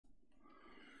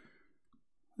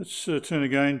Let's turn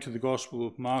again to the Gospel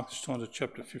of Mark, this time to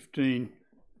chapter 15.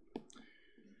 I'm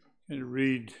going to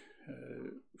read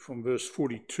from verse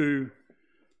 42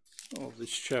 of this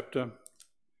chapter,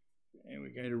 and we're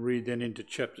going to read then into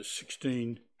chapter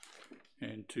 16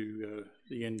 and to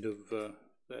the end of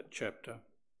that chapter.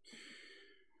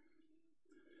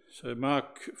 So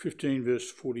Mark 15 verse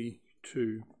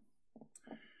 42.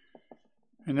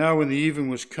 And now when the even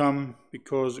was come,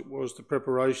 because it was the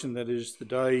preparation, that is, the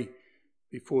day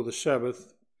before the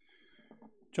Sabbath,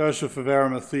 Joseph of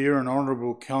Arimathea, an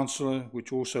honourable counsellor,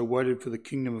 which also waited for the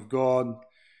kingdom of God,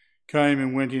 came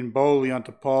and went in boldly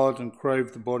unto Pilate and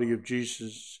craved the body of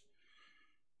Jesus.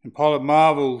 And Pilate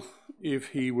marvelled if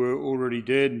he were already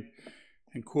dead,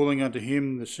 and calling unto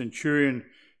him the centurion,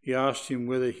 he asked him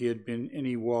whether he had been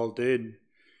any while dead.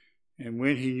 And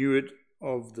when he knew it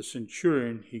of the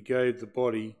centurion, he gave the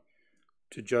body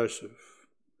to Joseph.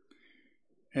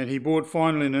 And he bought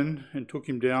fine linen, and took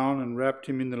him down, and wrapped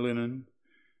him in the linen,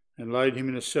 and laid him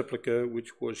in a sepulchre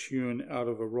which was hewn out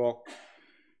of a rock,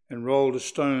 and rolled a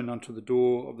stone unto the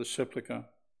door of the sepulchre.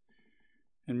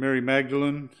 And Mary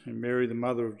Magdalene, and Mary the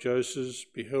mother of Joseph,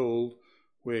 beheld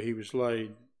where he was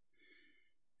laid.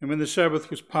 And when the Sabbath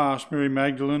was past, Mary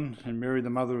Magdalene, and Mary the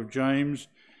mother of James,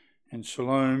 and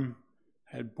Salome,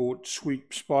 had bought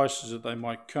sweet spices that they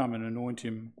might come and anoint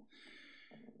him.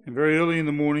 And very early in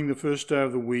the morning, the first day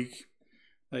of the week,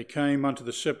 they came unto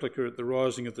the sepulchre at the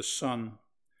rising of the sun.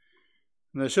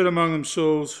 And they said among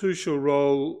themselves, Who shall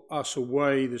roll us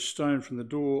away the stone from the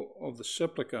door of the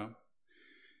sepulchre?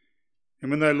 And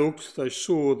when they looked, they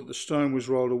saw that the stone was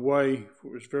rolled away, for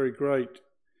it was very great.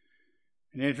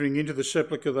 And entering into the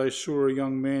sepulchre, they saw a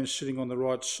young man sitting on the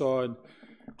right side,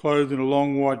 clothed in a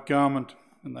long white garment,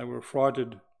 and they were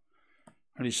affrighted.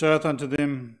 And he saith unto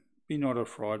them, Be not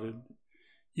affrighted.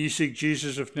 Ye seek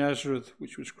Jesus of Nazareth,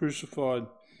 which was crucified.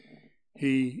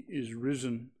 He is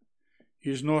risen. He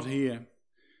is not here.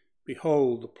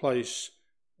 Behold the place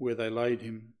where they laid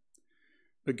him.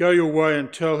 But go your way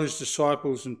and tell his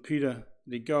disciples and Peter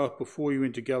that he goeth before you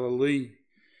into Galilee.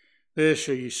 There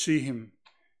shall ye see him,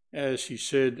 as he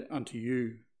said unto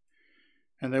you.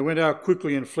 And they went out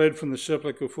quickly and fled from the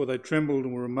sepulchre, for they trembled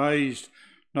and were amazed.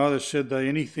 Neither said they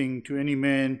anything to any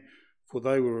man, for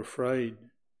they were afraid.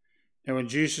 Now when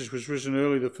Jesus was risen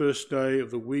early the first day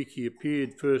of the week, he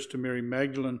appeared first to Mary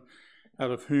Magdalene, out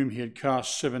of whom he had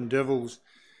cast 7 devils.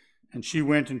 And she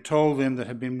went and told them that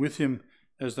had been with him,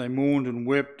 as they mourned and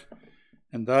wept.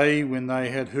 And they, when they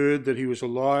had heard that he was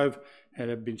alive and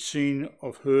had been seen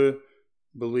of her,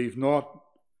 believed not.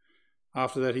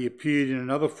 After that he appeared in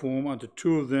another form unto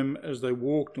 2 of them, as they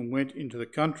walked and went into the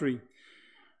country.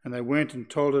 And they went and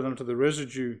told it unto the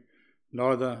residue,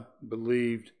 neither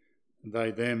believed they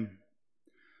them.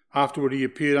 Afterward he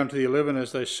appeared unto the 11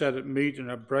 as they sat at meat, and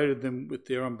upbraided them with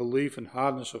their unbelief and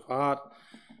hardness of heart,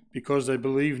 because they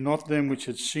believed not them which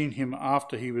had seen him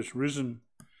after he was risen.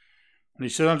 And he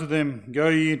said unto them, Go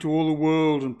ye into all the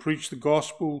world, and preach the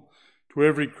gospel to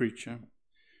every creature.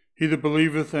 He that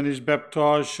believeth and is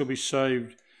baptized shall be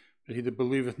saved, but he that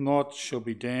believeth not shall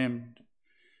be damned.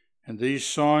 And these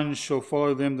signs shall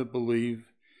follow them that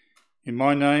believe. In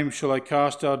my name shall they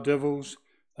cast out devils,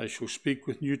 they shall speak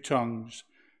with new tongues,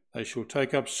 they shall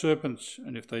take up serpents,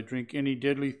 and if they drink any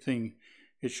deadly thing,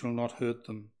 it shall not hurt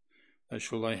them. They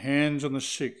shall lay hands on the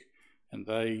sick, and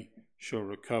they shall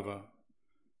recover.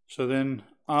 So then,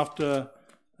 after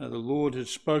the Lord had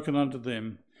spoken unto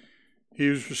them, he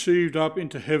was received up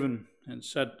into heaven, and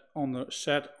sat on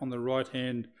the right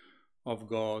hand of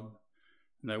God.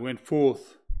 And they went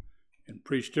forth and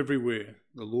preached everywhere,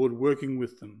 the Lord working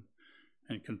with them,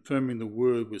 and confirming the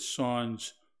word with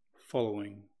signs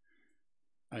following.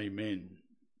 Amen.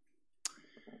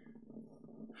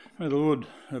 May the Lord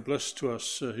bless to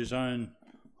us his own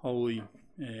holy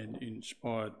and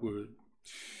inspired word.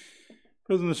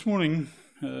 Brethren, this morning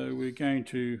we're going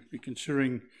to be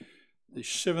considering the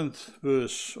 7th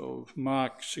verse of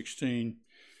Mark 16.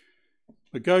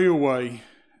 But go your way,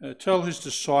 tell his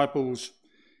disciples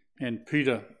and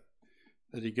Peter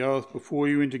that he goeth before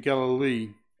you into Galilee.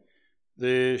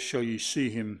 There shall ye see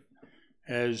him,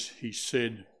 as he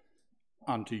said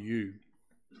unto you.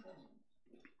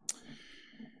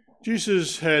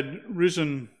 Jesus had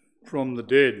risen from the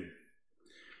dead.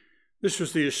 This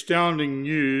was the astounding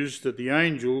news that the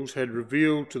angels had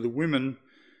revealed to the women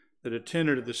that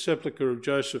attended at the sepulchre of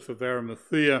Joseph of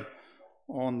Arimathea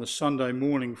on the Sunday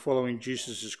morning following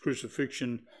Jesus'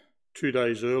 crucifixion 2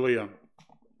 days earlier.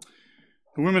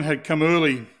 The women had come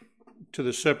early to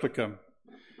the sepulchre.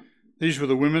 These were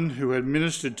the women who had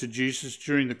ministered to Jesus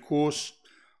during the course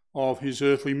of his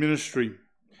earthly ministry.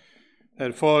 They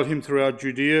had followed him throughout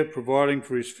Judea, providing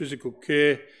for his physical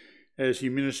care as he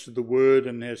ministered the word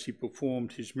and as he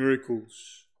performed his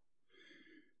miracles.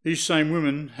 These same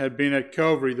women had been at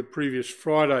Calvary the previous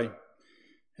Friday,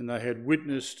 and they had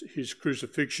witnessed his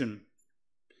crucifixion.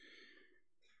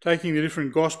 Taking the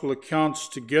different gospel accounts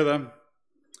together,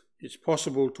 it's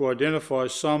possible to identify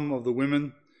some of the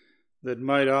women that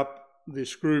made up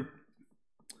this group.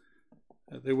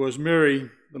 There was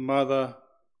Mary, the mother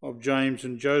of James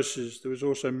and Joseph. There was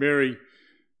also Mary,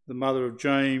 the mother of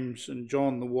James and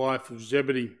John, the wife of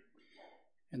Zebedee.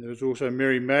 And there was also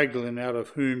Mary Magdalene, out of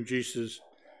whom Jesus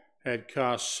had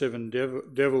cast 7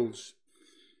 devils.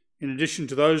 In addition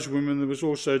to those women, there was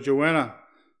also Joanna,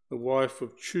 the wife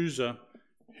of Chusa,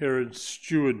 Herod's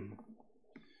steward.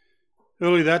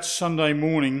 Early that Sunday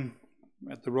morning,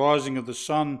 at the rising of the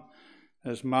sun,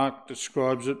 as Mark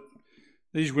describes it,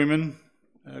 these women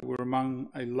were among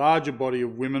a larger body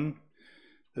of women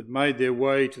that made their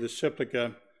way to the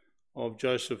sepulchre of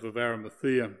Joseph of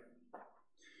Arimathea.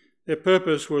 Their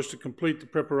purpose was to complete the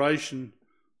preparation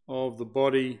of the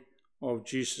body of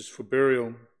Jesus for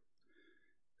burial.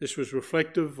 This was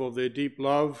reflective of their deep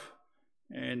love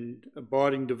and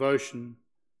abiding devotion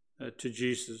to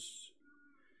Jesus.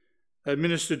 They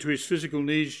ministered to his physical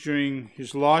needs during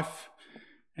his life,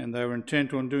 and they were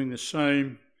intent on doing the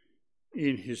same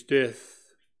in his death.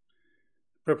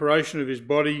 The preparation of his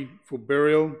body for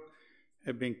burial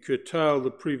had been curtailed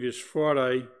the previous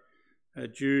Friday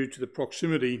due to the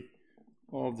proximity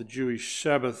of the Jewish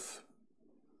Sabbath.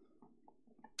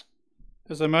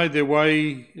 As they made their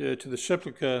way to the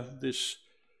sepulchre this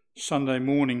Sunday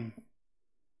morning,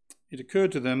 it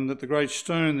occurred to them that the great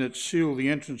stone that sealed the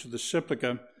entrance of the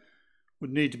sepulchre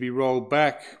would need to be rolled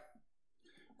back.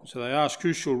 So they asked,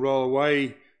 who shall roll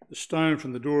away the stone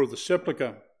from the door of the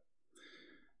sepulchre?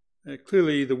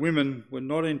 Clearly, the women were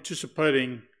not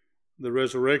anticipating the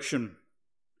resurrection.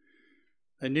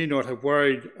 They need not have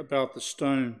worried about the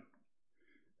stone.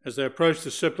 As they approached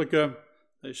the sepulchre,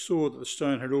 they saw that the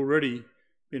stone had already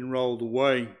been rolled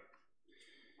away.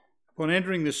 Upon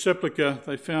entering the sepulchre,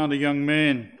 they found a young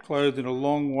man clothed in a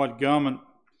long white garment.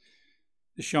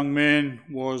 This young man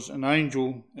was an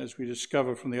angel, as we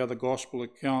discover from the other gospel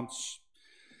accounts.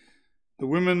 The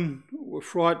women were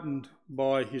frightened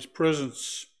by his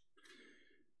presence.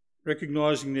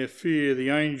 Recognizing their fear,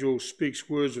 the angel speaks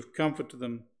words of comfort to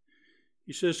them.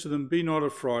 He says to them, "Be not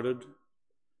affrighted.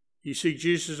 Ye seek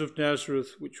Jesus of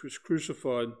Nazareth, which was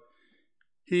crucified.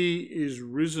 He is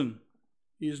risen.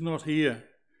 He is not here.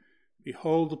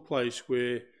 Behold the place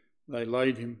where they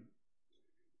laid him."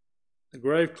 The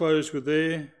grave clothes were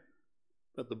there,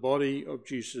 but the body of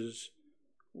Jesus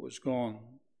was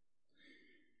gone.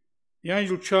 The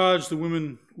angel charged the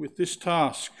women with this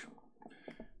task: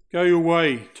 "Go your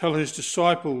way, tell his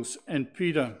disciples and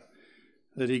Peter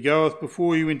that he goeth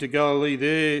before you into Galilee.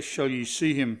 There shall ye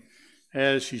see him,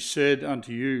 as he said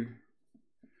unto you."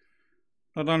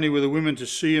 Not only were the women to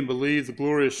see and believe the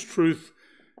glorious truth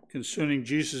concerning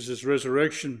Jesus'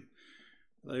 resurrection,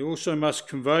 they also must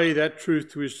convey that truth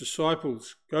to his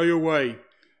disciples. Go your way,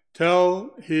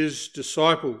 tell his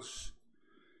disciples.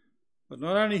 But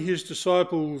not only his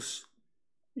disciples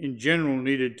in general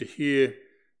needed to hear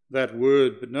that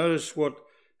word, but notice what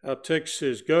our text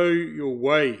says: go your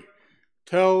way,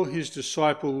 tell his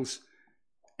disciples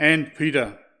and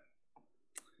Peter.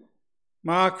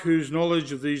 Mark, whose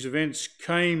knowledge of these events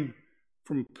came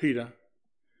from Peter,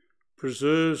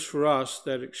 preserves for us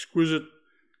that exquisite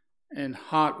and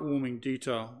heartwarming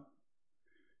detail.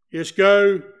 Yes,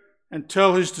 go and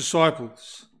tell his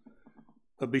disciples,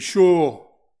 but be sure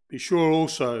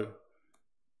also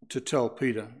to tell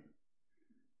Peter.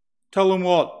 Tell them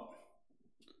what?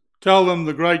 Tell them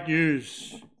the great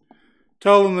news.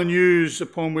 Tell them the news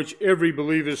upon which every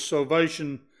believer's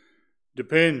salvation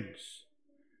depends.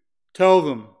 Tell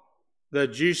them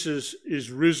that Jesus is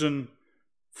risen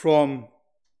from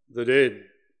the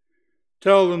dead.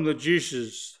 Tell them that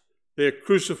Jesus, their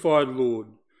crucified Lord,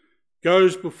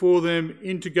 goes before them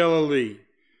into Galilee,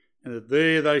 and that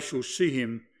there they shall see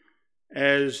him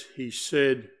as he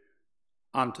said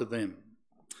unto them.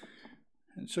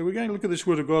 And so we're going to look at this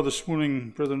word of God this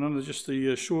morning, brethren, under just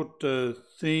the short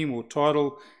theme or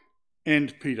title,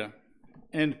 And Peter.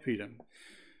 And Peter.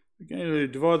 We're going to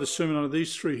divide the sermon under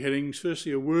these 3 headings.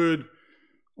 Firstly, a word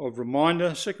of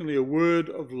reminder. Secondly, a word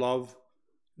of love.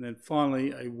 And then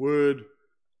finally, a word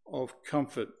of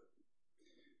comfort.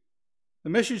 The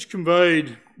message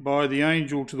conveyed by the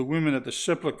angel to the women at the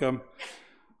sepulchre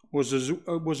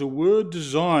was a word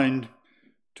designed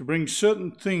to bring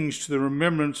certain things to the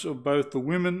remembrance of both the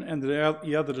women and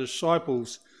the other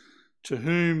disciples to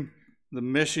whom the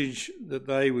message that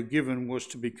they were given was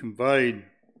to be conveyed.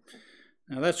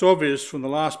 Now that's obvious from the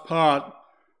last part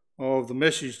of the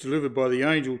message delivered by the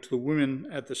angel to the women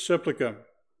at the sepulchre.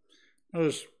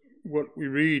 Notice what we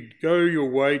read: "Go your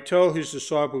way, tell his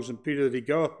disciples and Peter that he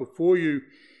goeth before you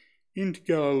into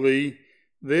Galilee,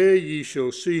 there ye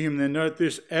shall see him." Then note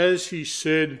this: "as he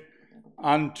said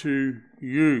unto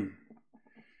you."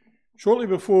 Shortly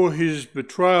before his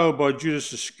betrayal by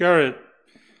Judas Iscariot,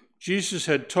 Jesus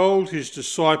had told his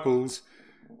disciples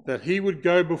that he would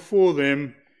go before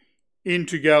them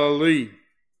into Galilee.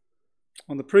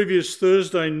 On the previous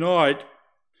Thursday night,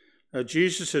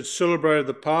 Jesus had celebrated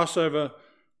the Passover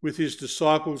with his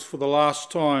disciples for the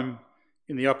last time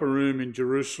in the upper room in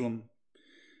Jerusalem.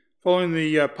 Following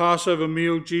the Passover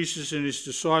meal, Jesus and his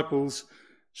disciples,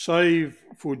 save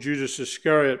for Judas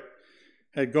Iscariot,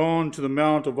 had gone to the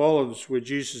Mount of Olives, where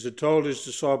Jesus had told his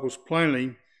disciples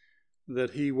plainly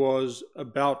that he was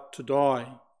about to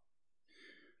die.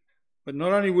 But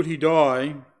not only would he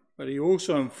die, but he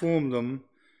also informed them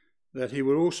that he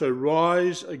would also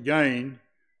rise again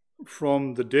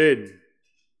from the dead.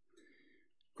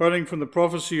 Quoting from the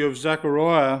prophecy of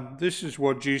Zechariah, this is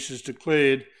what Jesus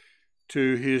declared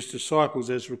to his disciples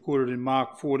as recorded in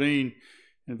Mark 14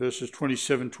 in verses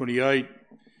 27-28.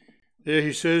 There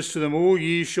he says to them, "All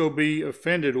ye shall be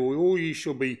offended, or all ye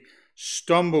shall be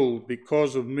stumbled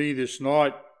because of me this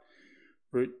night.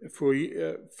 For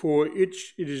it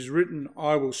is written,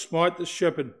 I will smite the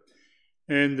shepherd,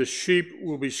 and the sheep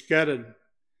will be scattered."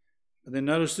 And then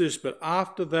notice this: "But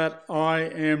after that I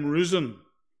am risen,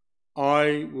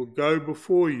 I will go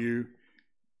before you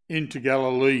into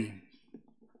Galilee."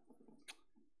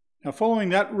 Now, following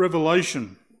that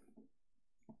revelation,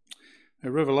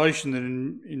 a revelation that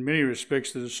in many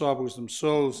respects the disciples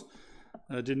themselves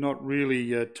did not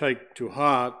really take to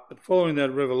heart, but following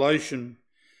that revelation,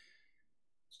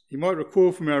 you might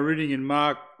recall from our reading in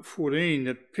Mark 14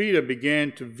 that Peter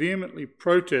began to vehemently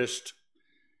protest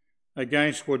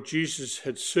against what Jesus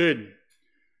had said,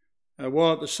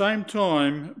 while at the same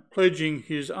time pledging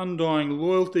his undying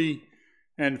loyalty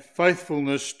and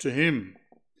faithfulness to him.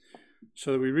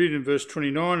 So we read in verse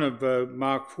 29 of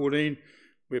Mark 14,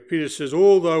 where Peter says,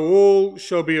 "Although all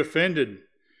shall be offended,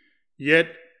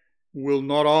 yet will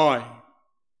not I."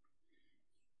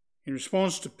 In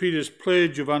response to Peter's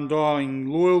pledge of undying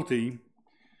loyalty,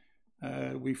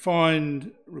 we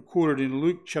find recorded in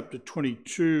Luke chapter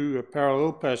 22, a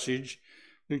parallel passage,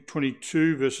 Luke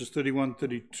 22 verses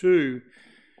 31-32,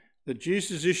 that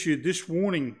Jesus issued this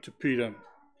warning to Peter.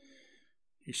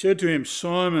 He said to him,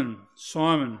 "Simon,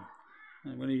 Simon,"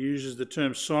 and when he uses the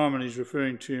term Simon, he's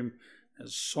referring to him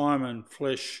as Simon,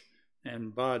 flesh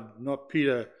and blood, not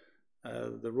Peter,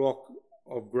 the rock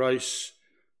of grace.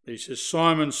 He says,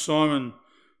 "Simon, Simon,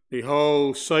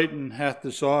 behold, Satan hath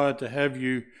desired to have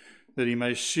you, that he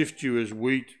may sift you as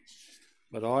wheat.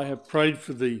 But I have prayed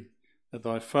for thee, that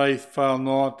thy faith fail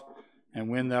not, and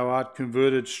when thou art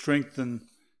converted, strengthen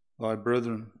thy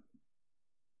brethren."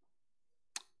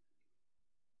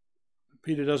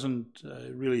 Peter doesn't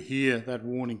really hear that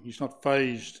warning. He's not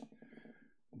fazed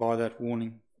by that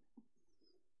warning.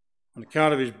 On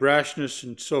account of his brashness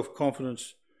and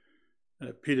self-confidence,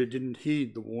 Peter didn't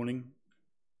heed the warning.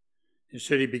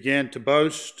 Instead, he began to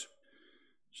boast,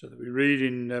 so that we read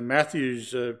in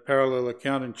Matthew's parallel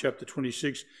account in chapter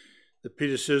 26 that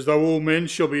Peter says, "Though all men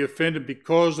shall be offended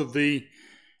because of thee,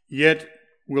 yet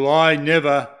will I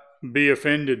never be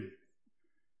offended."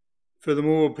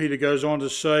 Furthermore, Peter goes on to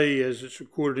say, as it's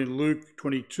recorded in Luke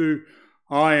 22,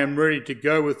 "I am ready to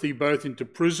go with thee both into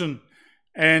prison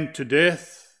and to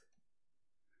death."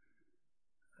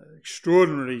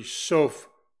 Extraordinary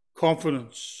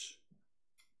self-confidence.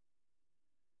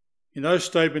 In those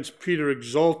statements, Peter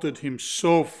exalted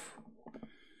himself.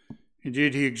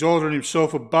 Indeed, he exalted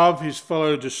himself above his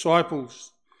fellow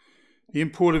disciples. The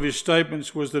import of his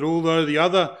statements was that although the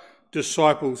other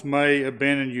disciples may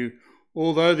abandon you,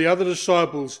 although the other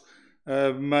disciples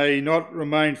may not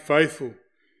remain faithful,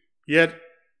 yet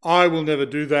I will never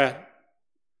do that.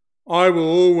 I will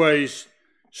always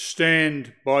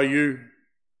stand by you.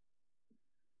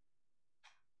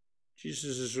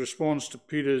 Jesus' response to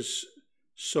Peter's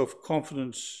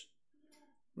self-confidence,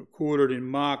 recorded in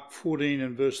Mark 14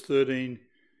 and verse 13,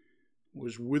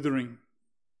 was withering.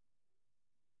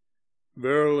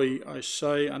 "Verily I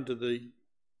say unto thee,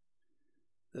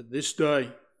 that this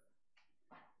day,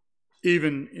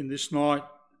 even in this night,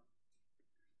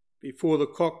 before the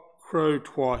cock crow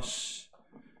twice,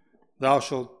 thou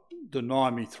shalt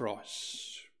deny me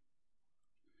thrice."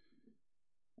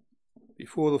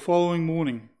 Before the following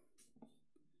morning,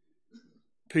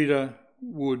 Peter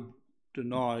would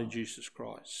deny Jesus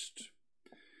Christ.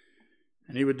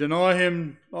 And he would deny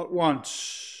him not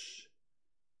once,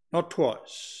 not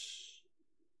twice,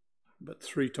 but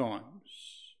 3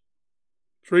 times.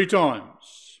 3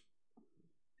 times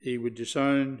he would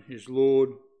disown his Lord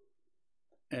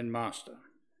and Master.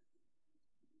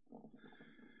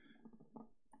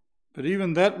 But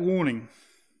even that warning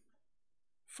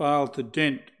failed to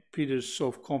dent Peter's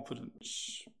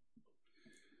self-confidence.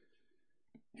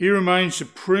 He remained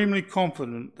supremely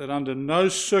confident that under no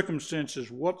circumstances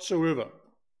whatsoever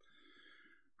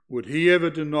would he ever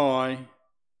deny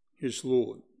his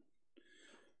Lord.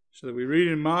 So that we read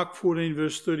in Mark 14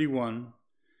 verse 31,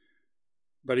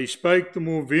 "But he spake the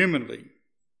more vehemently,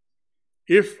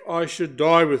 If I should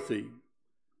die with thee,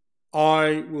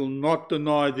 I will not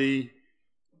deny thee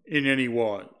in any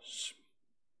wise."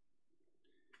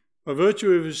 By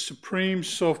virtue of his supreme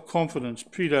self-confidence,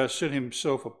 Peter set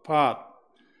himself apart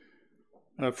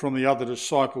from the other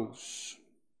disciples.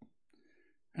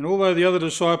 And although the other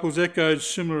disciples echoed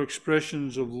similar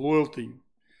expressions of loyalty,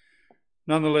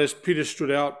 nonetheless Peter stood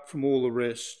out from all the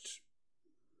rest.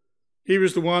 He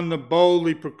was the one that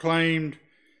boldly proclaimed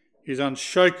his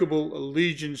unshakable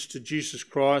allegiance to Jesus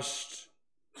Christ.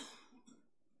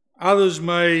 Others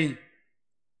may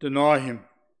deny him.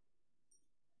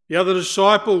 The other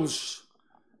disciples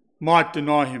might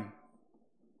deny him.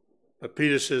 But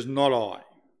Peter says, "Not I.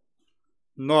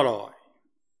 Not I."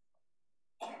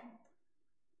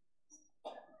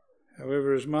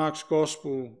 However, as Mark's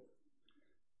Gospel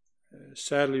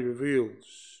sadly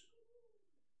reveals,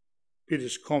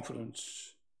 Peter's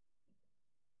confidence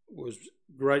was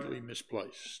greatly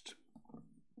misplaced.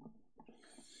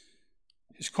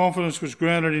 His confidence was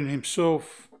grounded in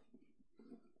himself.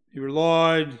 He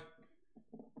relied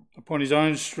upon his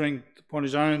own strength, upon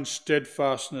his own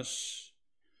steadfastness.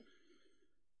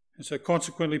 And so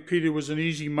consequently, Peter was an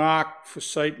easy mark for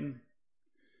Satan.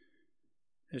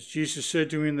 As Jesus said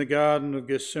to him in the Garden of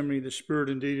Gethsemane, "The spirit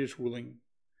indeed is willing,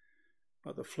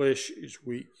 but the flesh is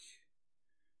weak."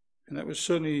 And that was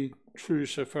certainly true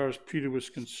so far as Peter was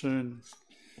concerned.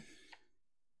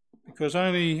 Because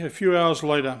only a few hours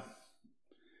later,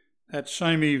 that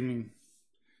same evening,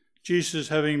 Jesus,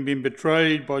 having been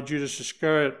betrayed by Judas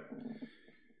Iscariot,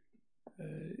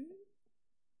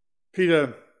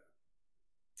 Peter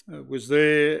was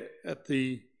there at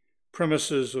the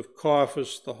premises of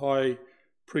Caiaphas, the high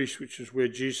priest, which is where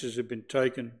Jesus had been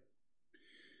taken.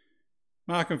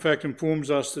 Mark, in fact,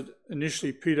 informs us that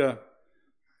initially Peter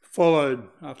followed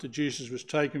after Jesus was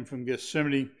taken from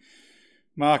Gethsemane.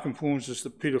 Mark informs us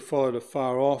that Peter followed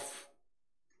afar off.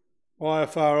 Why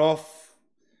afar off?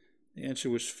 The answer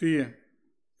was fear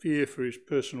for his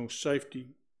personal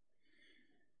safety.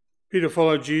 Peter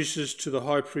followed Jesus to the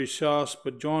high priest's house,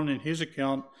 but John, in his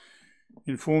account,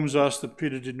 informs us that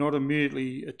Peter did not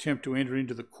immediately attempt to enter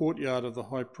into the courtyard of the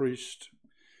high priest,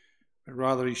 but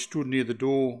rather he stood near the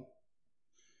door.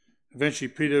 Eventually,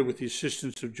 Peter, with the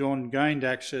assistance of John, gained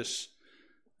access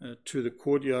to the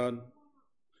courtyard.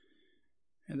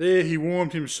 And there he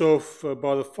warmed himself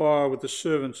by the fire with the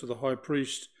servants of the high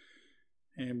priest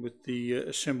and with the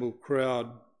assembled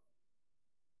crowd.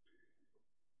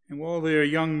 And while there, a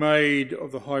young maid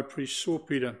of the high priest saw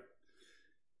Peter,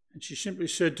 and she simply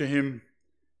said to him,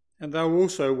 "And thou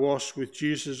also wast with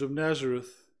Jesus of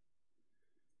Nazareth."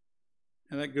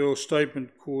 And that girl's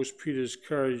statement caused Peter's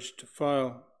courage to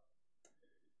fail.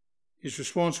 His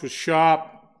response was sharp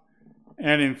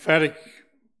and emphatic.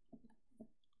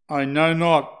 "I know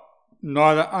not,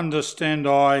 neither understand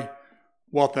I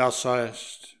what thou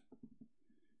sayest."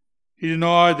 He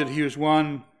denied that he was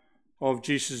one of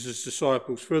Jesus'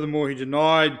 disciples. Furthermore, he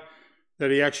denied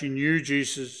that he actually knew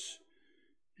Jesus.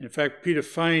 In fact, Peter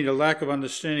feigned a lack of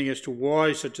understanding as to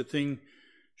why such a thing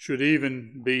should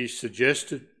even be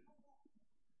suggested.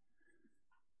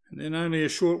 And then only a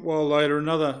short while later,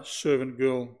 another servant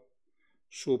girl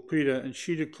saw Peter, and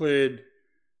she declared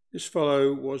this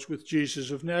fellow was with Jesus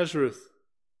of Nazareth.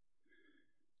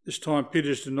 This time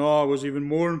Peter's denial was even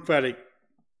more emphatic.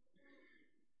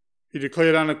 He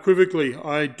declared unequivocally,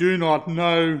 "I do not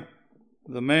know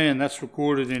the man." That's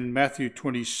recorded in Matthew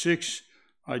 26.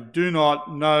 "I do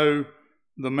not know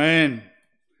the man."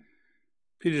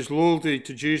 Peter's loyalty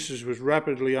to Jesus was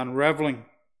rapidly unravelling.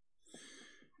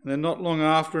 And then not long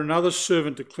after, another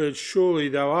servant declared, "Surely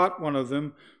thou art one of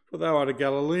them, for thou art a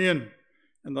Galilean,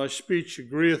 and thy speech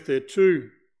agreeth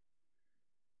thereto."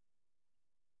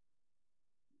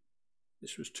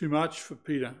 This was too much for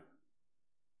Peter.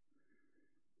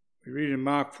 We read in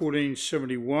Mark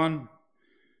 14:71,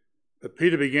 "But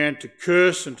Peter began to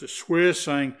curse and to swear,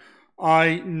 saying,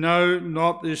 I know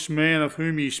not this man of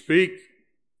whom ye speak."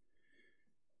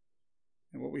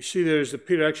 And what we see there is that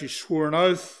Peter actually swore an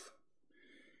oath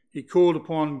he called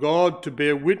upon God to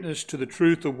bear witness to the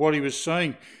truth of what he was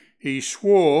saying. He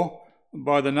swore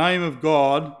by the name of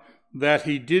God that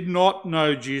he did not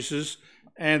know Jesus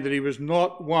and that he was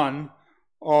not one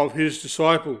of his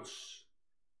disciples.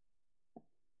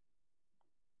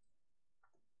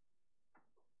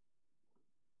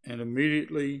 And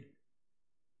immediately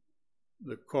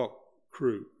the cock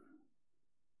crew.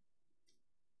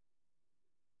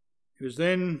 It was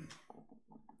then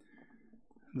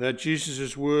that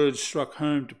Jesus' words struck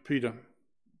home to Peter.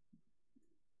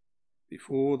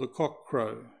 Before the cock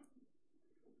crow,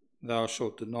 thou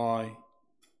shalt deny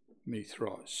me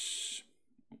thrice.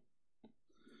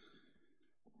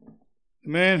 The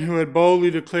man who had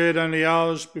boldly declared only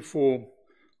hours before,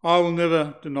 I will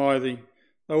never deny thee,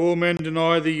 though all men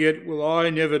deny thee, yet will I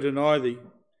never deny thee,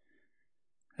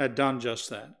 had done just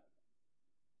that.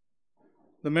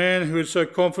 The man who had so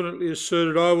confidently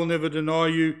asserted, I will never deny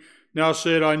you, now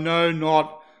said, I know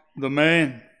not the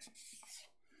man.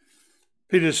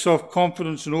 Peter's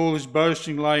self-confidence and all his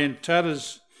boasting lay in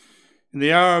tatters. In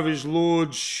the hour of his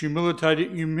Lord's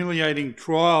humiliating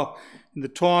trial, in the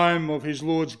time of his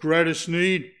Lord's greatest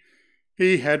need,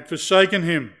 he had forsaken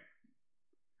him.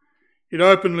 He'd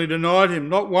openly denied him,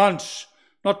 not once,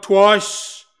 not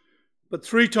twice, but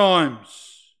 3 times.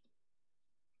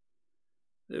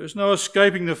 There was no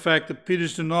escaping the fact that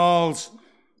Peter's denials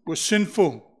were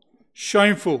sinful,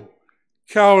 shameful,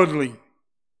 cowardly.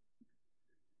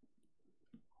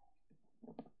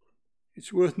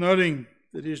 It's worth noting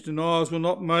that his denials were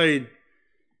not made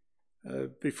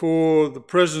before the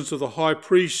presence of the high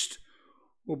priest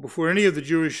or before any of the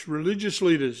Jewish religious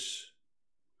leaders,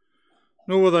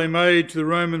 nor were they made to the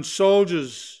Roman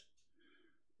soldiers,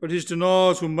 but his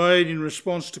denials were made in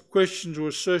response to questions or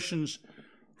assertions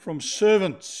from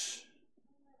servants.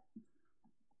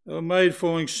 They were made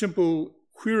following simple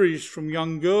queries from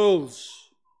young girls.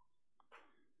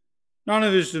 None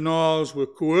of his denials were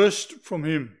coerced from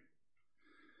him.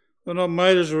 They were not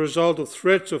made as a result of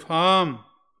threats of harm.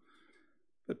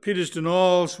 But Peter's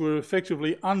denials were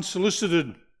effectively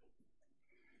unsolicited.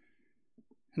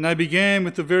 And they began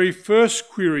with the very first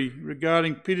query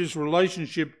regarding Peter's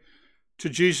relationship to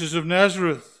Jesus of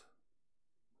Nazareth.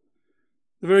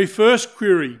 The very first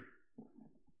query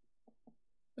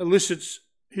elicits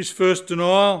his first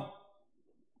denial.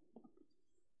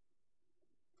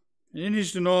 And in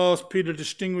his denials, Peter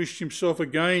distinguished himself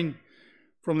again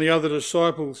from the other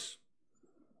disciples.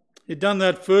 He'd done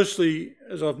that firstly,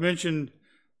 as I've mentioned,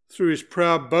 through his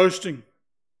proud boasting.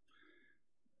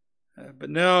 But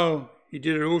now he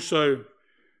did it also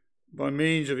by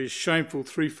means of his shameful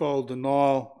threefold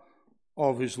denial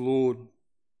of his Lord.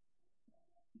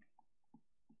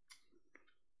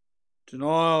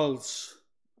 Denials,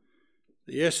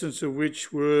 the essence of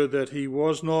which were that he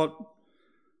was not,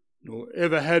 nor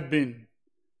ever had been,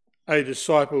 a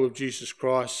disciple of Jesus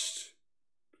Christ.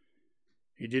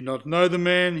 He did not know the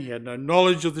man, he had no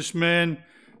knowledge of this man.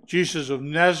 Jesus of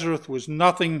Nazareth was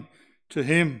nothing to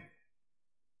him.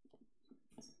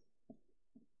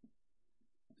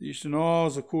 These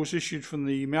denials, of course, issued from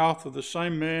the mouth of the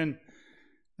same man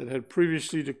that had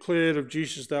previously declared of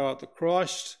Jesus, thou art the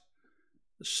Christ,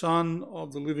 the Son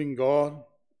of the living God.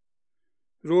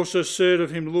 It also said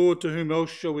of him, Lord, to whom else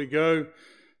shall we go?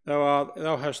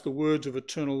 Thou hast the words of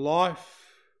eternal life.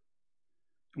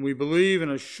 And we believe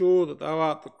and are sure that thou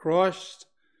art the Christ,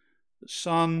 the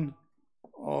Son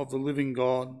of the living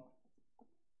God.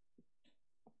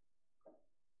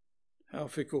 How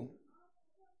fickle.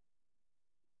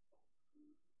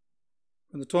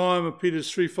 From the time of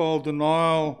Peter's threefold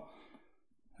denial,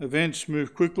 events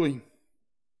moved quickly.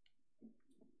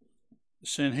 The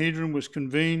Sanhedrin was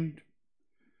convened.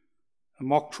 A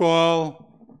mock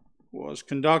trial was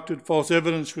conducted. False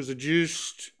evidence was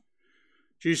adduced.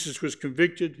 Jesus was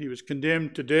convicted. He was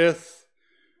condemned to death.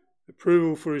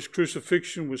 Approval for his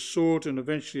crucifixion was sought and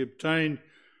eventually obtained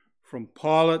from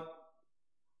Pilate.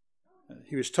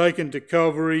 He was taken to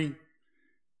Calvary,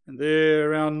 and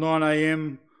there around 9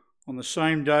 a.m. on the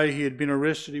same day he had been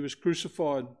arrested, he was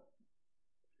crucified,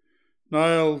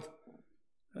 nailed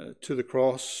to the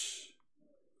cross.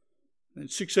 And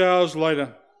 6 hours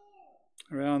later,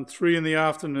 around 3 in the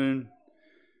afternoon,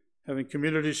 having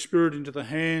committed his spirit into the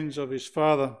hands of his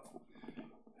Father,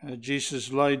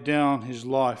 Jesus laid down his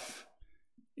life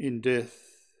in death.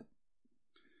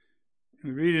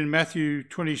 We read in Matthew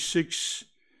 26,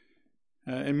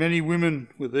 and many women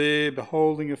were there,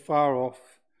 beholding afar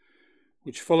off,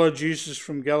 which followed Jesus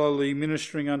from Galilee,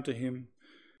 ministering unto him,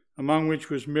 among which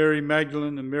was Mary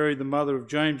Magdalene, and Mary the mother of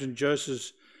James and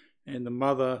Joseph, and the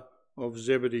mother of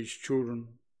Zebedee's children.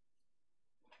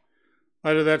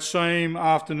 Later that same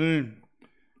afternoon,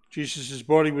 Jesus'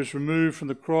 body was removed from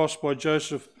the cross by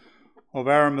Joseph of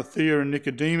Arimathea and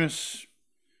Nicodemus.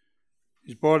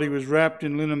 His body was wrapped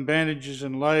in linen bandages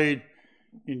and laid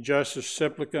in Joseph's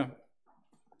sepulchre.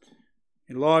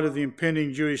 In light of the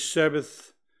impending Jewish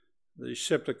Sabbath, the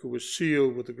sepulchre was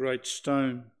sealed with a great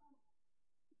stone.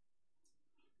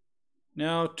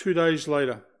 Now, 2 days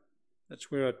later, that's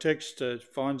where our text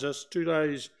finds us, 2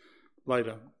 days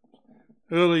later,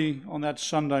 early on that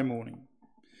Sunday morning,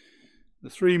 the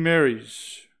three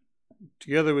Marys,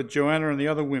 together with Joanna and the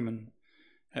other women,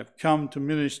 have come to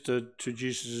minister to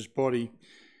Jesus' body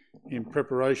in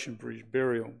preparation for his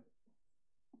burial.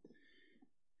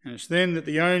 And it's then that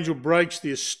the angel breaks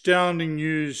the astounding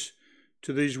news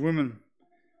to these women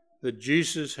that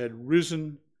Jesus had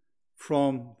risen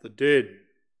from the dead.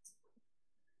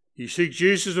 "You seek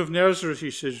Jesus of Nazareth,"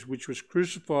 he says, "which was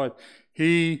crucified.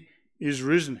 He is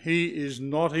risen. He is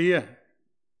not here.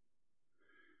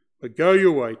 But go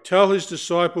your way. Tell his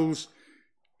disciples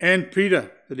and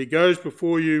Peter that he goes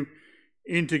before you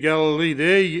into Galilee.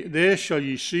 There shall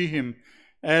you see him,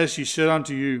 as he said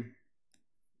unto you."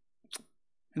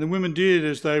 And the women did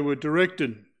as they were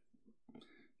directed.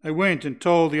 They went and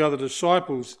told the other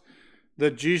disciples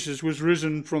that Jesus was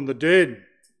risen from the dead.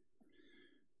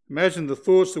 Imagine the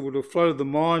thoughts that would have flooded the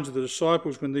minds of the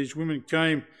disciples when these women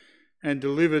came and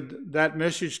delivered that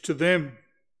message to them.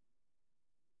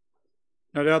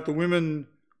 No doubt the women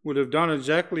would have done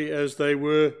exactly as they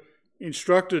were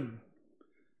instructed.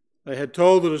 They had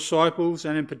told the disciples,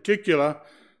 and in particular,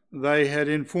 they had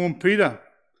informed Peter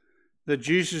that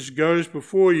Jesus goes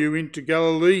before you into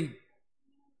Galilee.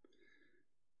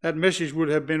 That message would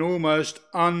have been almost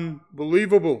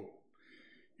unbelievable.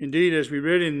 Indeed, as we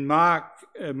read in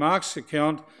Mark's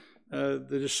account, the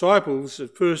disciples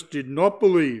at first did not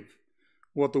believe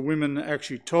what the women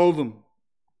actually told them.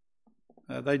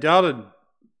 They doubted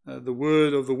the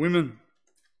word of the women.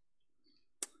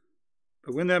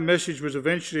 But when that message was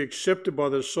eventually accepted by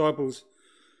the disciples,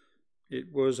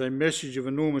 it was a message of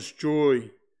enormous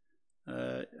joy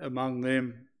among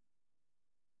them.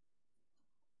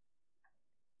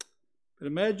 But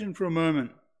imagine for a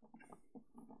moment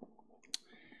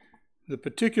the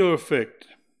particular effect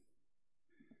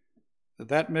that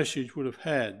that message would have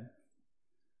had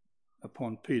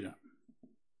upon Peter.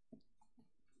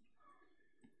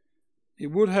 It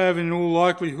would have, in all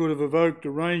likelihood, have evoked a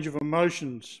range of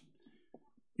emotions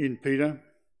in Peter.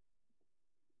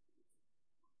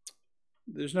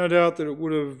 There's no doubt that it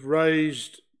would have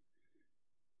raised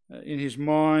in his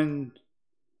mind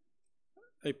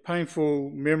a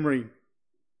painful memory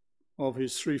of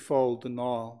his threefold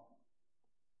denial.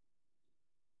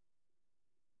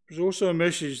 It was also a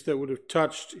message that would have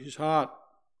touched his heart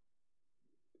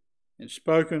and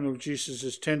spoken of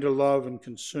Jesus' tender love and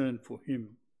concern for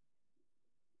him.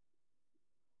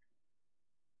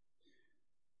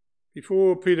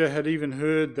 Before Peter had even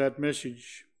heard that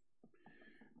message,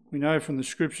 we know from the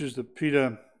scriptures that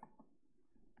Peter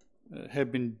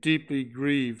had been deeply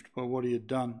grieved by what he had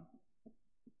done.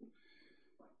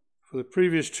 For the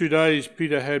previous 2 days,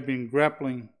 Peter had been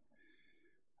grappling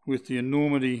with the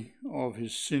enormity of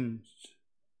his sins.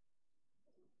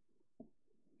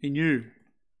 He knew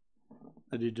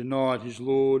that he denied his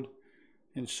Lord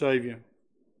and Saviour.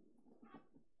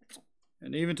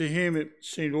 And even to him it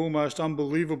seemed almost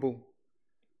unbelievable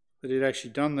that he had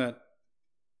actually done that.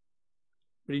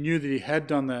 But he knew that he had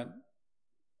done that.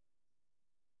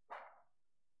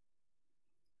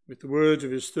 With the words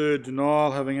of his third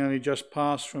denial having only just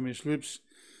passed from his lips,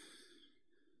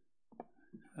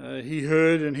 he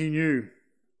heard and he knew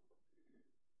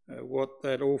what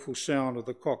that awful sound of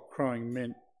the cock crowing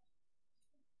meant.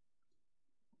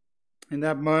 In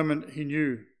that moment, he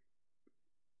knew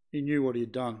what he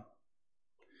had done.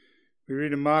 We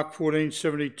read in Mark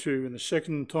 14:72, "And the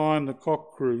second time the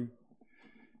cock crew,"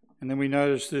 and then we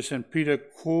notice this, "and Peter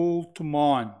called to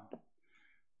mind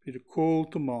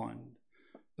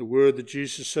the word that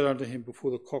Jesus said unto him before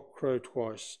the cock crow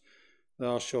twice,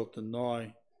 thou shalt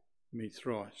deny me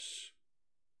thrice."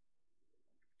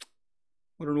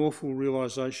 What an awful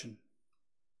realisation.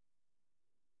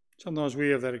 Sometimes we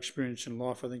have that experience in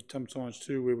life, I think sometimes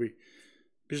too, where we're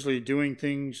busily doing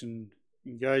things and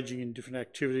engaging in different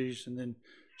activities, and then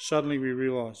suddenly we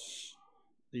realise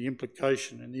the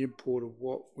implication and the import of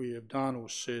what we have done or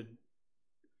said.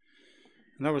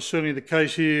 And that was certainly the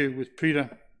case here with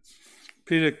Peter.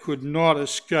 Peter could not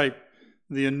escape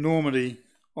the enormity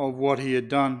of what he had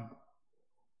done.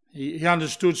 He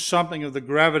understood something of the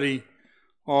gravity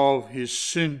of his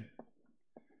sin.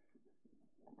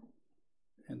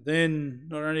 And then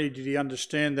not only did he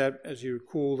understand that as he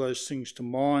recalled those things to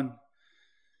mind,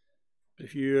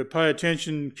 If you pay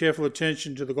careful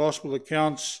attention to the gospel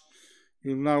accounts,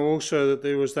 you'll know also that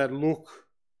there was that look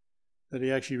that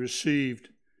he actually received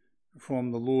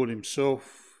from the Lord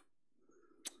himself.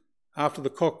 After the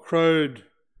cock crowed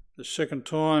the second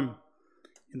time,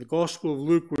 in the Gospel of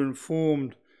Luke we're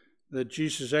informed that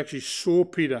Jesus actually saw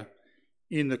Peter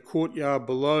in the courtyard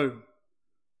below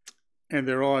and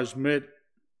their eyes met.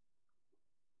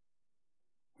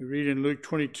 We read in Luke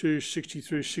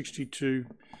 22:60-62,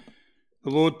 the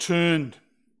Lord turned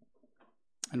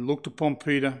and looked upon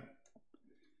Peter,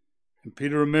 and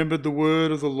Peter remembered the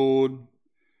word of the Lord,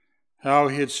 how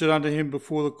he had said unto him,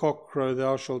 before the cock crow,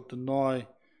 thou shalt deny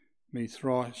me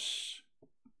thrice.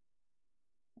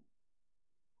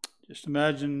 Just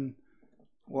imagine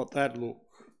what that look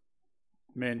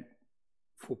meant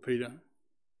for Peter.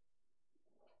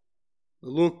 The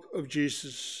look of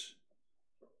Jesus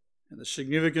and the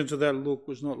significance of that look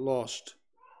was not lost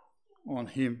on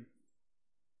him.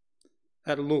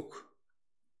 That look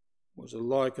was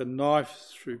like a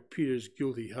knife through Peter's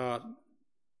guilty heart.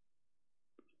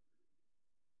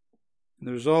 And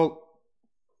the result,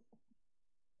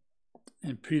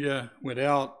 and Peter went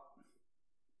out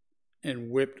and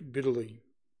wept bitterly.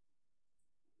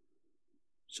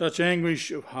 Such anguish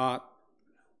of heart.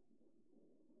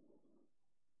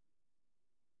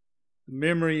 The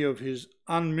memory of his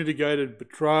unmitigated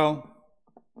betrayal,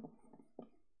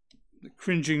 the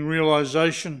cringing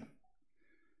realisation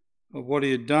of what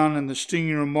he had done, and the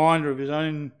stinging reminder of his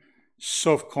own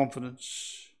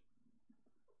self-confidence.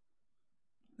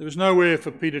 There was nowhere for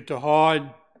Peter to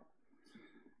hide.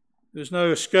 There was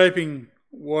no escaping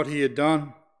what he had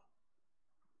done.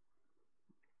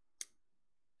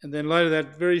 And then later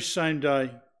that very same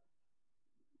day,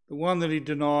 the one that he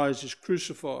denies is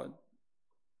crucified,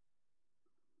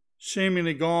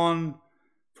 seemingly gone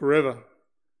forever,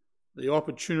 the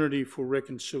opportunity for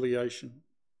reconciliation.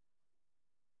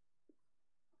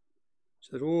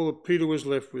 So that all that Peter was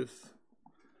left with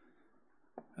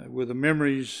were the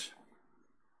memories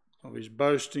of his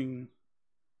boasting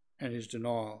and his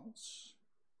denials.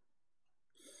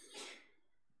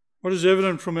 What is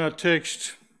evident from our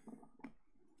text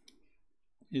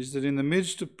is that in the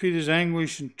midst of Peter's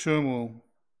anguish and turmoil,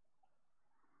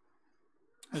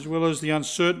 as well as the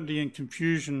uncertainty and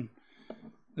confusion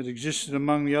that existed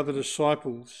among the other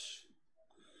disciples,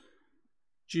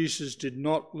 Jesus did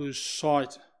not lose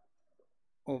sight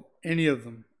of any of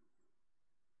them.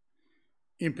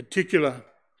 In particular,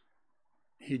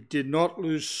 he did not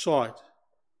lose sight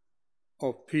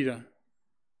of Peter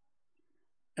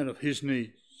and of his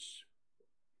needs.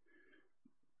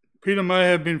 Peter may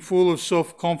have been full of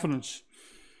self-confidence,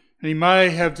 and he may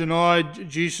have denied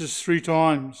Jesus 3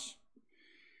 times.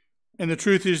 And the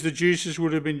truth is that Jesus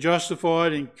would have been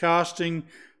justified in casting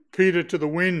Peter to the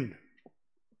wind.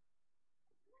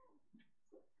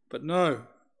 But no,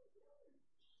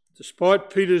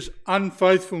 despite Peter's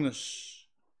unfaithfulness,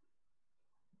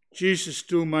 Jesus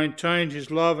still maintained his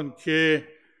love and care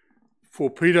for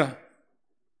Peter.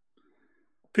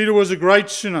 Peter was a great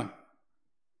sinner,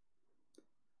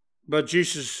 but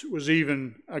Jesus was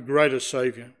even a greater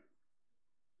Saviour.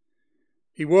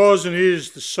 He was and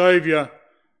is the Saviour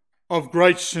of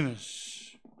great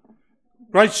sinners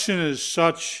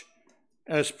such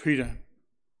as Peter.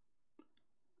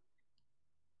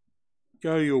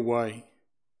 Go your way.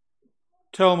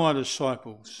 Tell my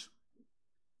disciples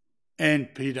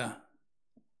and Peter.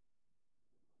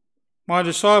 My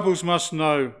disciples must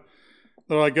know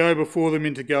that I go before them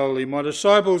into Galilee. My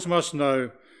disciples must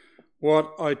know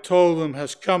what I told them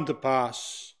has come to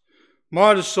pass.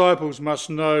 My disciples must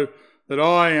know that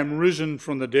I am risen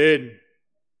from the dead.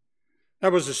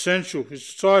 That was essential. His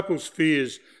disciples'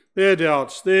 fears, their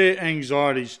doubts, their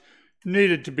anxieties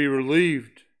needed to be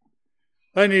relieved.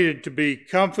 They needed to be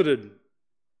comforted.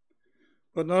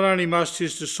 But not only must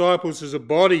his disciples as a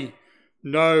body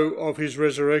know of his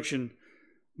resurrection,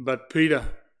 but Peter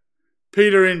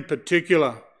in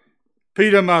particular,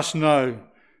 Peter must know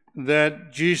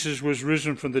that Jesus was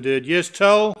risen from the dead. Yes,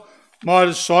 tell my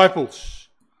disciples,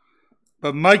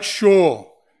 but make sure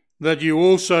that you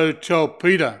also tell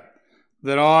Peter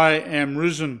that I am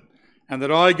risen and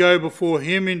that I go before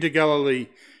him into Galilee,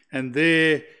 and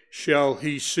there shall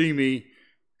he see me,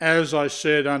 as I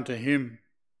said unto him.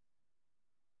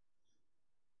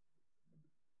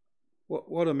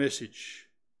 What a message.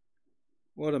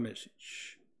 What a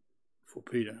message for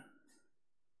Peter.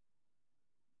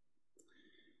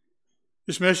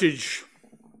 This message,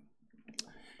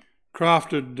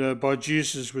 crafted by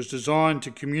Jesus, was designed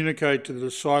to communicate to the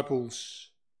disciples,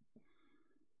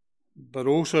 but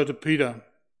also to Peter,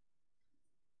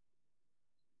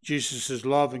 Jesus'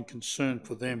 love and concern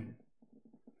for them.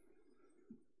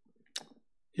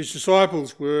 His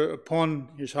disciples were upon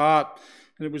his heart,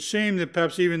 and it would seem that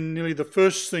perhaps even nearly the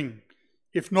first thing,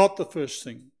 if not the first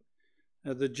thing,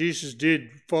 that Jesus did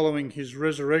following his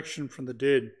resurrection from the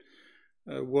dead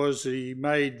was that he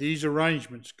made these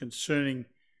arrangements concerning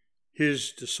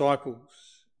his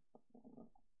disciples.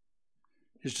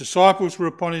 His disciples were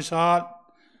upon his heart.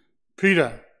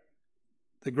 Peter,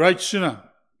 the great sinner,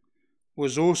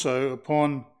 was also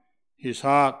upon his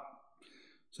heart.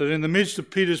 So that in the midst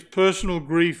of Peter's personal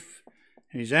grief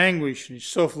and his anguish and his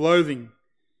self-loathing,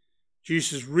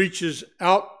 Jesus reaches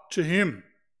out to him.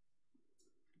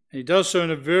 And he does so in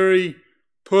a very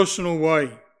personal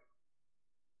way.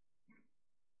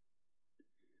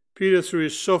 Peter, through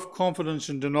his self-confidence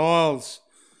and denials,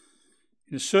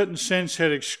 in a certain sense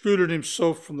had excluded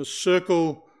himself from the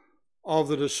circle of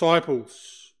the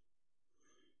disciples.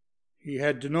 He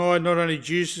had denied not only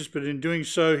Jesus, but in doing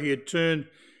so he had turned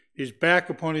his back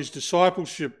upon his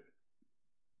discipleship.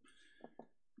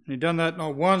 And he'd done that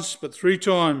not once, but 3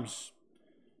 times.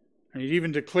 And he'd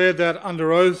even declared that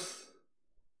under oath.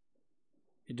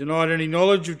 He denied any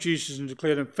knowledge of Jesus and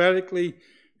declared emphatically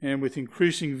and with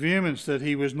increasing vehemence that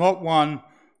he was not one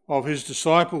of his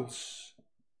disciples.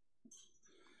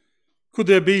 Could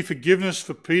there be forgiveness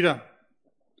for Peter?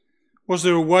 Was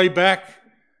there a way back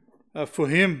for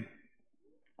him?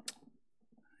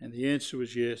 And the answer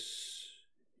was yes.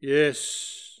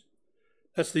 Yes.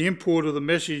 That's the import of the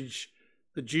message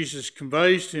that Jesus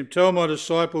conveys to him. Tell my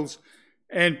disciples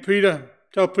and Peter,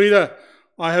 tell Peter,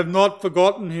 I have not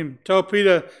forgotten him. Tell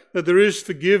Peter that there is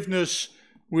forgiveness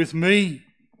with me.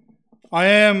 I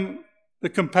am the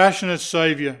compassionate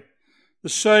Saviour, the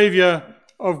Saviour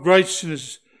of great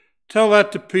sinners. Tell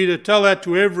that to Peter. Tell that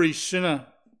to every sinner,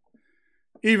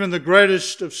 even the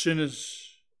greatest of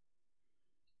sinners.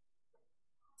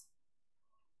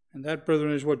 And that,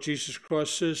 brethren, is what Jesus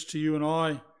Christ says to you and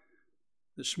I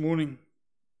this morning.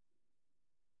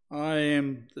 I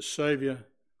am the Saviour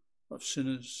of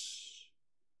sinners.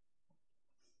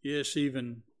 Yes,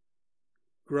 even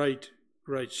great,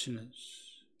 great sinners.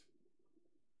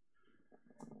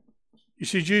 You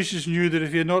see, Jesus knew that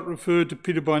if he had not referred to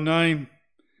Peter by name,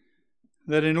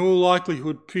 that in all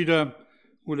likelihood Peter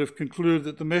would have concluded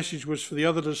that the message was for the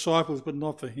other disciples but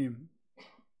not for him.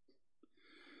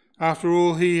 After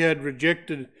all, he had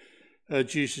rejected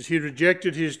Jesus. He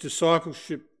rejected his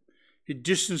discipleship. He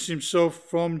distanced himself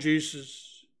from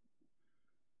Jesus.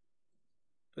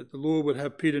 But the Lord would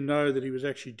have Peter know that he was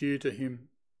actually dear to him.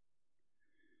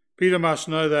 Peter must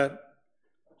know that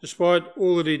despite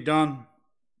all that he'd done,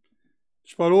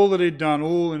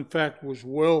 all in fact was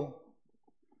well.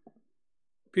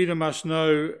 Peter must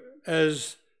know,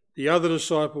 as the other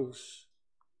disciples,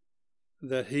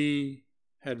 that he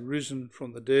had risen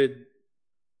from the dead.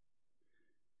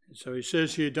 And so he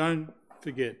says here, don't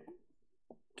forget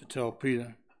to tell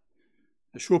Peter.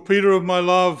 Assure Peter of my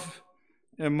love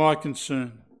and my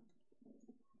concern.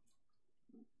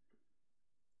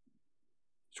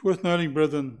 It's worth noting,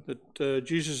 brethren, that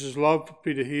Jesus' love for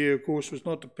Peter here, of course, was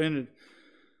not dependent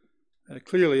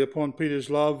clearly upon Peter's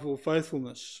love or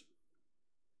faithfulness.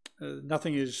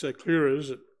 Nothing is clearer,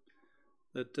 is it?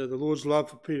 That the Lord's love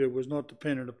for Peter was not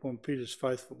dependent upon Peter's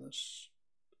faithfulness.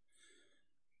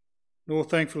 Nor,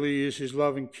 thankfully, is his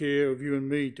love and care of you and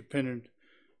me dependent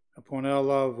upon our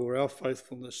love or our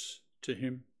faithfulness to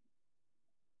him.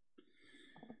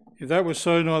 If that was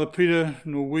so, neither Peter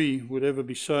nor we would ever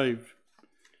be saved.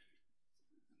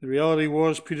 The reality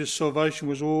was Peter's salvation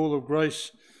was all of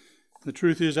grace. The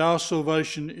truth is our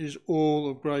salvation is all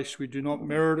of grace. We do not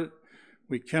merit it.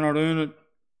 We cannot earn it.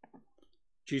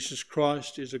 Jesus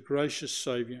Christ is a gracious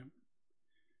Saviour.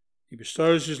 He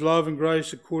bestows his love and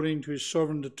grace according to his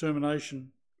sovereign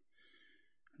determination.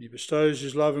 He bestows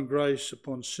his love and grace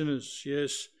upon sinners,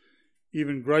 yes,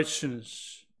 even great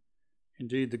sinners,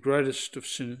 indeed the greatest of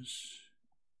sinners.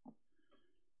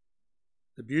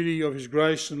 The beauty of his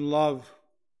grace and love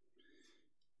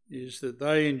is that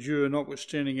they endure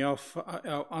notwithstanding our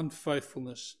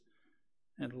unfaithfulness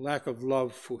and lack of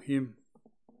love for him.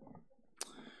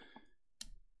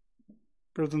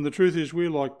 Brethren, the truth is we're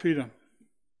like Peter.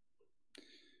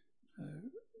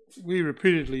 We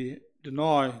repeatedly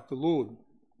deny the Lord.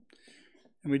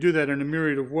 And we do that in a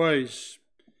myriad of ways.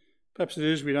 Perhaps it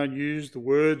is we don't use the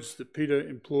words that Peter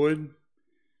employed.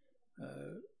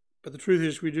 But the truth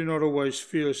is we do not always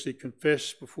fearlessly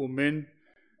confess before men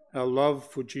our love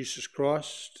for Jesus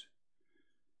Christ.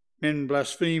 Men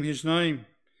blaspheme his name.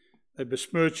 They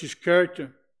besmirch his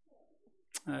character.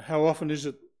 How often is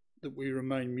it that we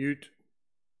remain mute?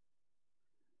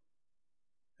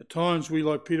 At times we,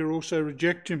 like Peter, also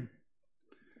reject him.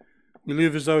 We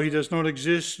live as though he does not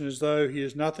exist and as though he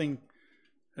is nothing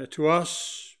to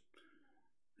us.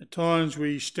 At times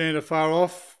we stand afar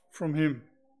off from him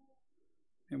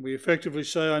and we effectively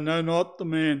say, I know not the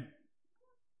man.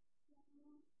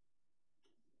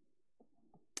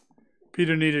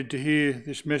 Peter needed to hear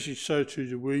this message, so too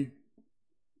do we.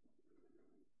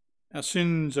 Our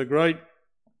sins are great,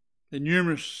 they're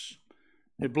numerous,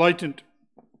 they're blatant,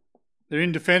 they're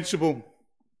indefensible.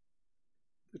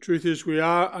 The truth is we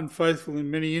are unfaithful in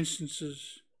many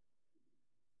instances,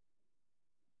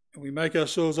 and we make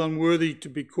ourselves unworthy to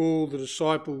be called the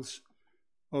disciples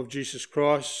of Jesus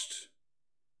Christ.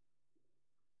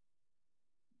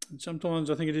 And sometimes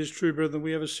I think it is true, brethren,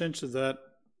 we have a sense of that.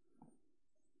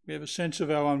 We have a sense of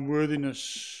our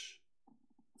unworthiness.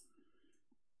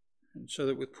 And so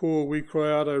that with Paul we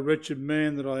cry out, O wretched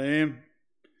man that I am,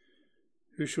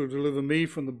 who shall deliver me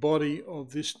from the body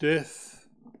of this death?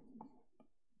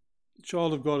 The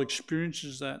child of God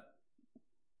experiences that.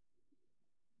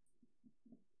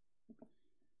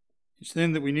 It's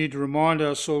then that we need to remind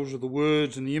ourselves of the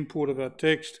words and the import of our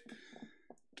text.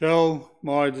 Tell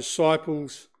my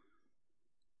disciples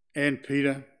and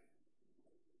Peter.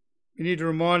 We need to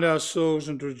remind ourselves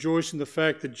and to rejoice in the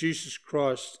fact that Jesus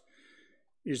Christ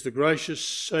is the gracious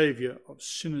Saviour of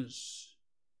sinners.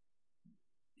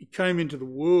 He came into the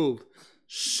world,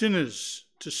 sinners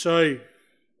to save.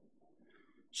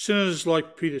 Sinners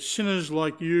like Peter, sinners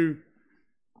like you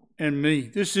and me.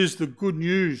 This is the good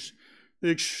news, the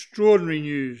extraordinary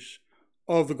news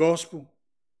of the gospel.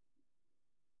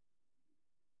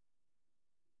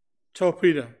 Tell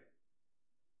Peter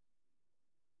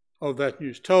of that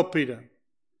news. Tell Peter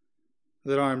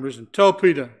that I am risen. Tell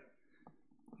Peter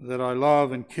that I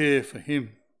love and care for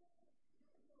him.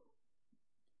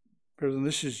 Brethren,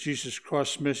 this is Jesus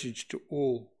Christ's message to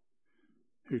all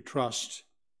who trust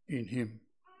in him.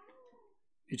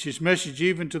 It's his message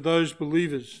even to those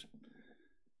believers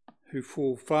who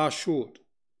fall far short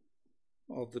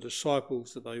of the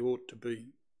disciples that they ought to be.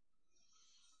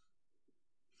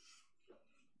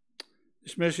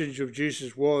 This message of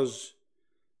Jesus was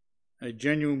a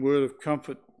genuine word of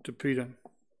comfort to Peter.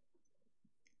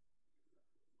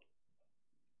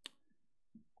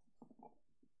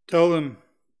 Tell them,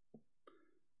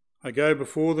 I go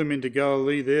before them into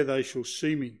Galilee, there they shall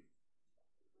see me.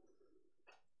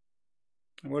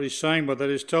 And what he's saying by that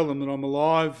is tell them that I'm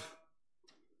alive.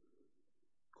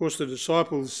 Of course, the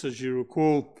disciples, as you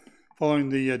recall, following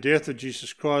the death of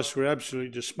Jesus Christ, were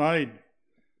absolutely dismayed.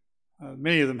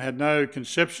 Many of them had no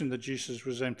conception that Jesus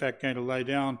was in fact going to lay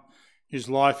down his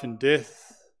life and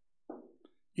death,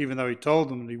 even though he told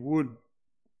them that he would.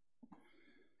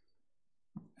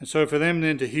 And so for them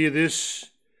then to hear this,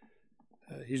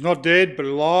 he's not dead but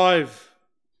alive,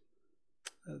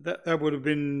 that would have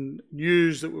been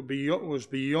news that was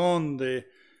beyond their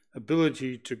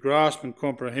ability to grasp and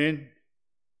comprehend.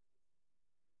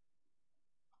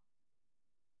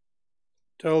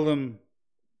 Tell them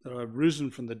that I've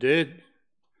risen from the dead.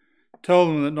 Tell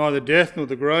them that neither death nor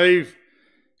the grave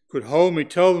could hold me.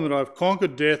 Tell them that I've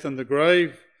conquered death and the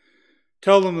grave.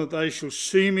 Tell them that they shall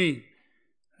see me,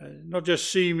 not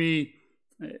just see me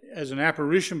as an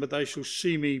apparition, but they shall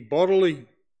see me bodily.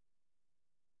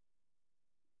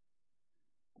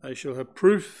 They shall have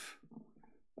proof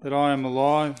that I am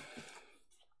alive.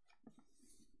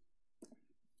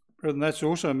 Brethren, that's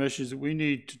also a message that we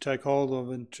need to take hold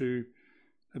of and to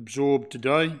absorb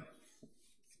today.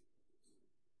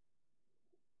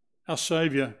 Our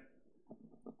Saviour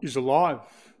is alive.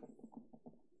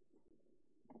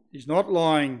 He's not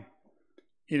lying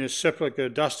in a sepulchre, a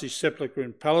dusty sepulchre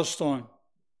in Palestine.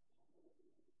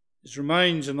 His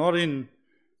remains are not in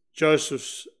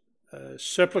Joseph's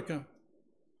sepulchre,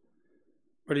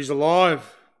 but he's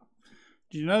alive.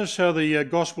 Do you notice how the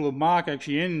Gospel of Mark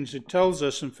actually ends? It tells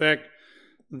us, in fact,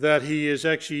 that he is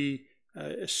actually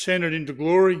ascended into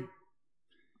glory,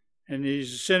 and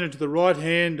he's ascended to the right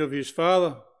hand of his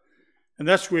Father. And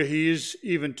that's where he is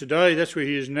even today. That's where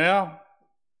he is now.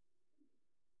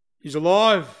 He's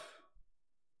alive.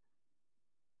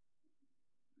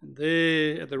 And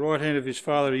there at the right hand of his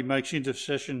Father, he makes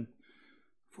intercession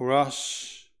for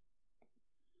us.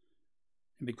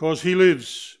 And because he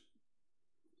lives,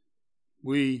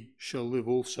 we shall live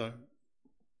also.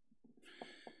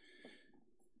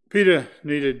 Peter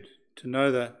needed to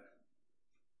know that.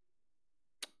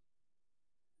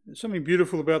 There's something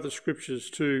beautiful about the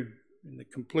Scriptures too, in the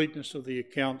completeness of the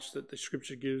accounts that the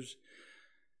Scripture gives.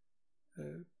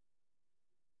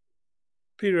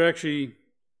 Peter actually,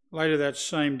 later that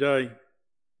same day,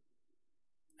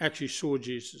 actually saw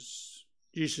Jesus.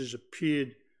 Jesus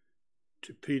appeared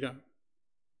to Peter.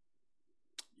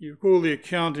 You recall the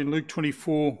account in Luke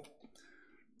 24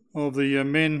 of the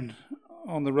men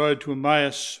on the road to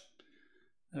Emmaus,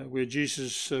 where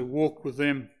Jesus walked with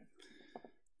them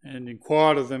and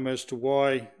inquired of them as to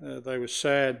why they were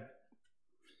sad.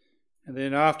 And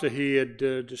then after he had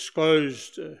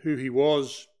disclosed who he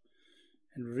was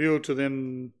and revealed to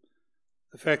them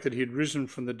the fact that he had risen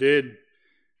from the dead,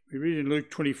 we read in Luke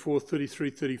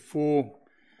 24:33-34,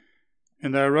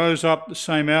 and they arose up the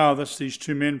same hour, that's these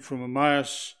two men from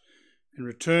Emmaus, and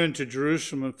returned to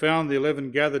Jerusalem, and found the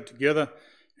 11 gathered together,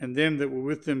 and them that were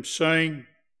with them, saying,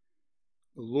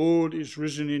 The Lord is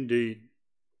risen indeed,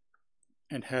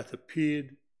 and hath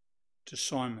appeared to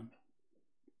Simon.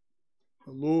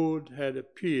 The Lord had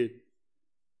appeared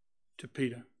to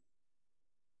Peter.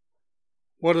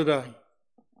 What a day!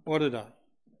 What a day!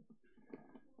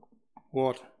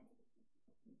 What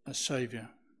a Saviour.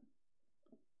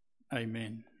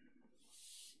 Amen.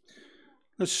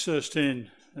 Let's stand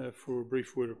for a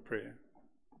brief word of prayer.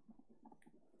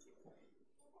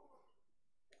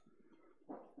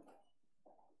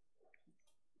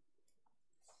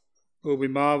 Lord, we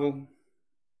marvel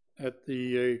at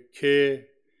the care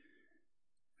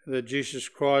that Jesus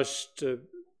Christ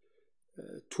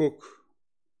took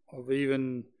of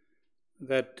even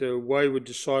that wayward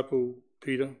disciple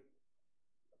Peter.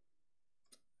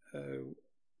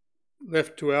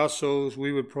 Left to ourselves,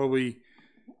 we would probably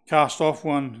cast off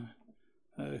one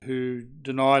who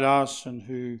denied us and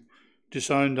who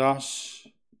disowned us.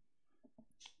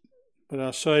 But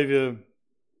our Saviour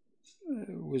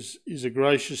is a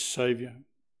gracious Saviour,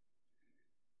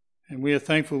 and we are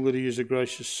thankful that he is a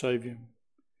gracious Saviour,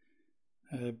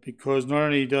 because not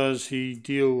only does he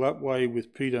deal that way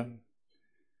with Peter,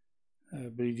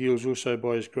 but he deals also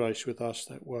by his grace with us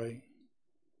that way.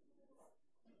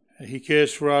 He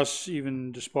cares for us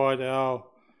even despite our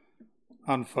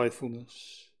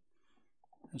unfaithfulness.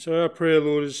 And so our prayer,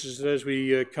 Lord, is that as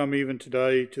we come even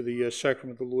today to the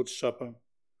sacrament of the Lord's Supper,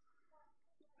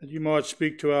 that you might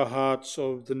speak to our hearts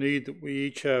of the need that we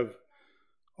each have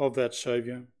of that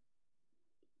Saviour.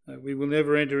 We will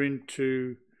never enter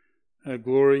into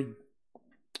glory.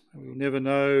 We will never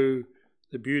know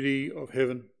the beauty of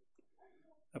heaven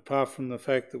apart from the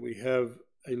fact that we have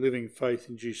a living faith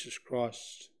in Jesus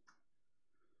Christ.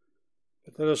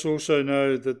 But let us also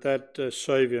know that that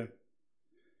Saviour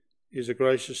is a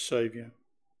gracious Saviour.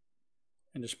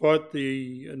 And despite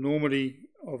the enormity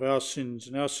of our sins,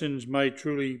 and our sins may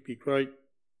truly be great,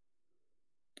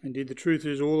 indeed the truth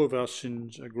is all of our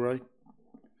sins are great.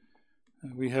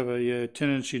 We have a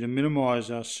tendency to minimise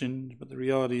our sins, but the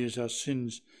reality is our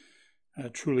sins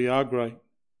truly are great.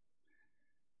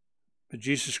 But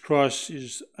Jesus Christ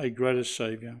is a greater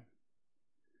Saviour,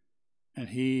 and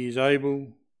he is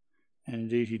able, and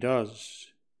indeed he does,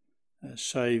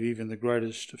 save even the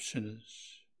greatest of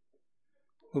sinners.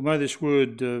 Well, may this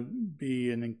word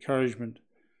be an encouragement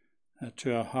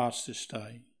to our hearts this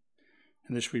day,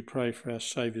 and this we pray for our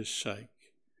Saviour's sake.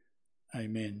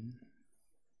 Amen.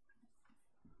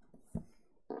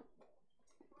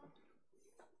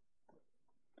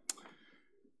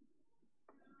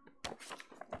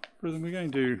 Brethren, we're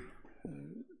going to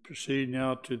proceed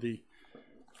now to the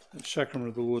sacrament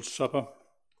of the Lord's Supper.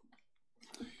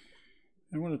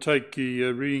 I want to take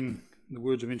reading the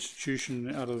words of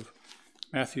institution out of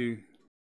Matthew